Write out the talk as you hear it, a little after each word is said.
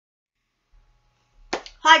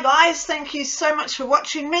Hi guys, thank you so much for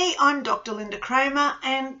watching me. I'm Dr. Lynda Cramer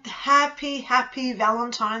and happy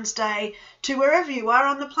Valentine's Day to wherever you are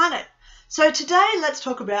on the planet. So today let's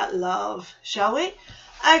talk about love, shall we?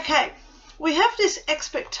 Okay, we have this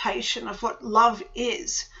expectation of what love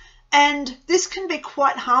is, and this can be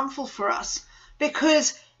quite harmful for us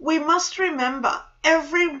because we must remember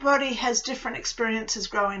everybody has different experiences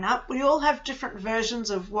growing up. We all have different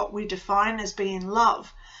versions of what we define as being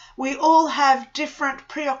love. We all have different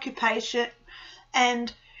preoccupation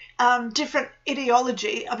and different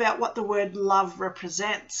ideology about what the word love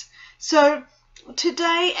represents. So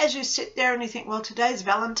today, as you sit there and you think, well, today's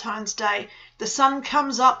Valentine's Day, the sun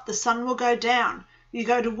comes up, the sun will go down. You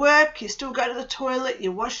go to work, you still go to the toilet,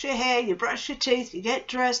 you wash your hair, you brush your teeth, you get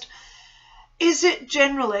dressed. Is it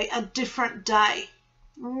generally a different day?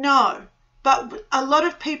 No, but a lot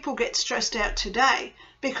of people get stressed out today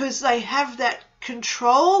because they have that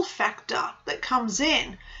control factor that comes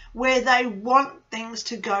in where they want things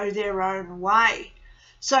to go their own way.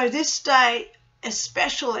 So this day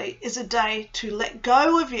especially is a day to let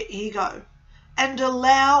go of your ego and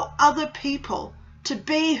allow other people to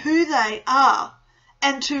be who they are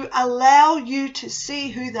and to allow you to see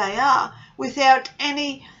who they are without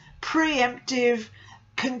any preemptive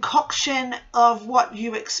concoction of what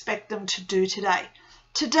you expect them to do today.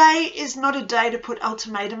 Today is not a day to put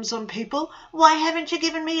ultimatums on people. Why haven't you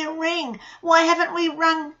given me a ring? Why haven't we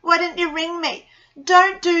rung? Why didn't you ring me?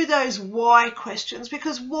 Don't do those why questions,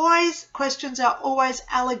 because why questions are always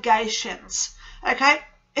allegations. Okay?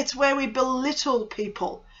 It's where we belittle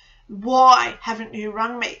people. Why haven't you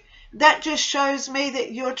rung me? That just shows me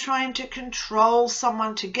that you're trying to control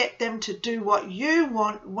someone to get them to do what you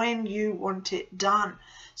want when you want it done.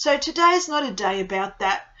 So today's not a day about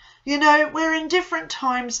that. You know, we're in different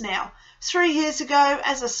times now. 3 years ago,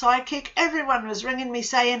 as a psychic, everyone was ringing me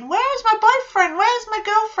saying, where's my boyfriend? Where's my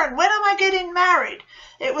girlfriend? When am I getting married?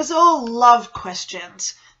 It was all love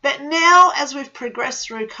questions. But now, as we've progressed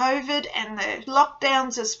through COVID and the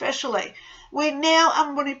lockdowns especially, we're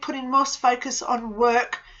now putting more focus on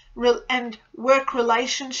work and work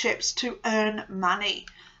relationships to earn money.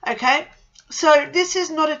 Okay? So this is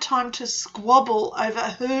not a time to squabble over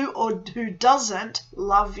who or who doesn't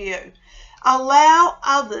love you. Allow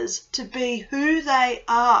others to be who they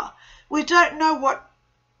are. We don't know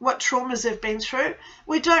what traumas they've been through.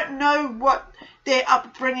 We don't know what their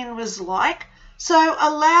upbringing was like. So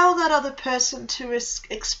allow that other person to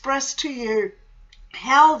express to you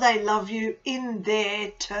how they love you in their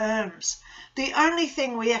terms. The only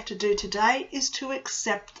thing we have to do today is to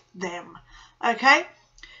accept them. Okay?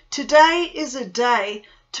 Today is a day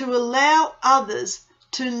to allow others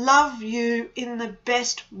to love you in the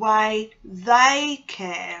best way they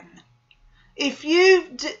can. If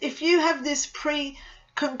you have this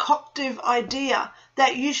pre-concoctive idea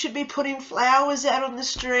that you should be putting flowers out on the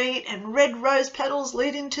street and red rose petals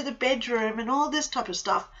leading to the bedroom and all this type of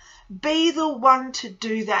stuff, be the one to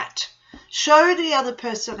do that. Show the other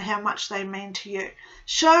person how much they mean to you.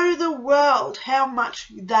 Show the world how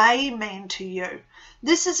much they mean to you.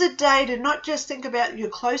 This is a day to not just think about your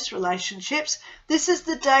close relationships. This is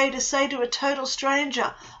the day to say to a total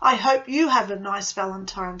stranger, I hope you have a nice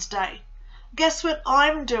Valentine's Day. Guess what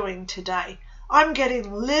I'm doing today? I'm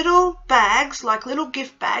getting little bags, like little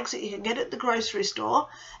gift bags that you can get at the grocery store,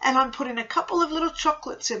 and I'm putting a couple of little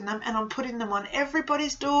chocolates in them, and I'm putting them on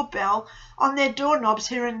everybody's doorbell, on their doorknobs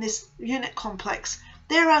here in this unit complex.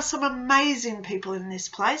 There are some amazing people in this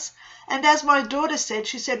place. And as my daughter said,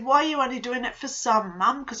 she said, why are you only doing it for some,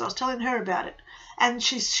 Mum? Because I was telling her about it. And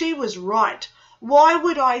she was right. Why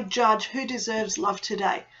would I judge who deserves love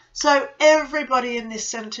today? So everybody in this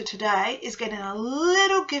centre today is getting a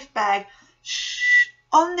little gift bag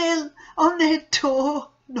on their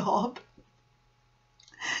doorknob.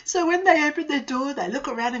 So when they open their door, they look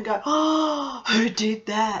around and go, oh, who did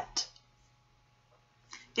that?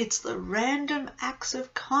 It's the random acts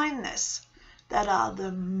of kindness that are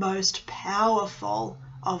the most powerful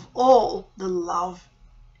of all the love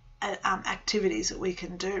activities that we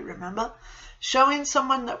can do, remember? Showing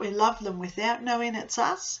someone that we love them without knowing it's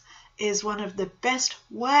us is one of the best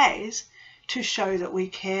ways to show that we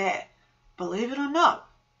care. Believe it or not,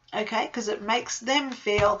 okay? Because it makes them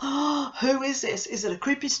feel, oh, who is this? Is it a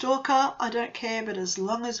creepy stalker? I don't care, but as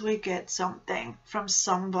long as we get something from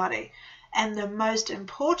somebody. And the most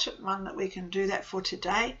important one that we can do that for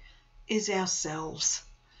today is ourselves.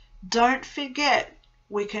 Don't forget,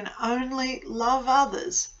 we can only love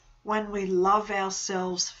others when we love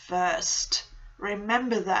ourselves first.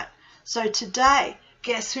 Remember that. So today,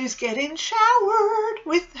 guess who's getting showered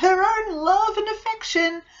with her own love and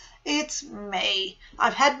affection? It's me.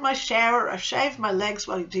 I've had my shower, I've shaved my legs.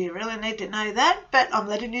 Well, do you really need to know that? But I'm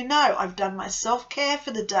letting you know I've done my self-care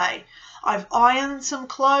for the day. I've ironed some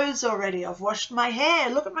clothes already. I've washed my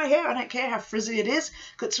hair. Look at my hair. I don't care how frizzy it is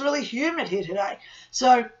because it's really humid here today.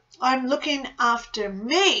 So I'm looking after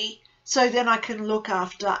me so then I can look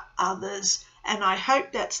after others. And I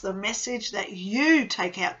hope that's the message that you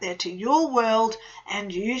take out there to your world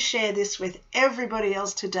and you share this with everybody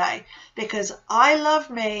else today, because I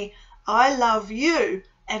love me, I love you,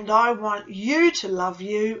 and I want you to love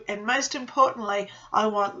you. And most importantly, I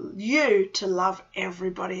want you to love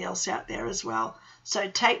everybody else out there as well. So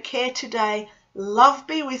take care today. Love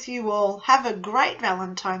be with you all. Have a great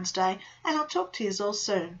Valentine's Day, and I'll talk to you all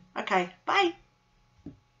soon. Okay, bye.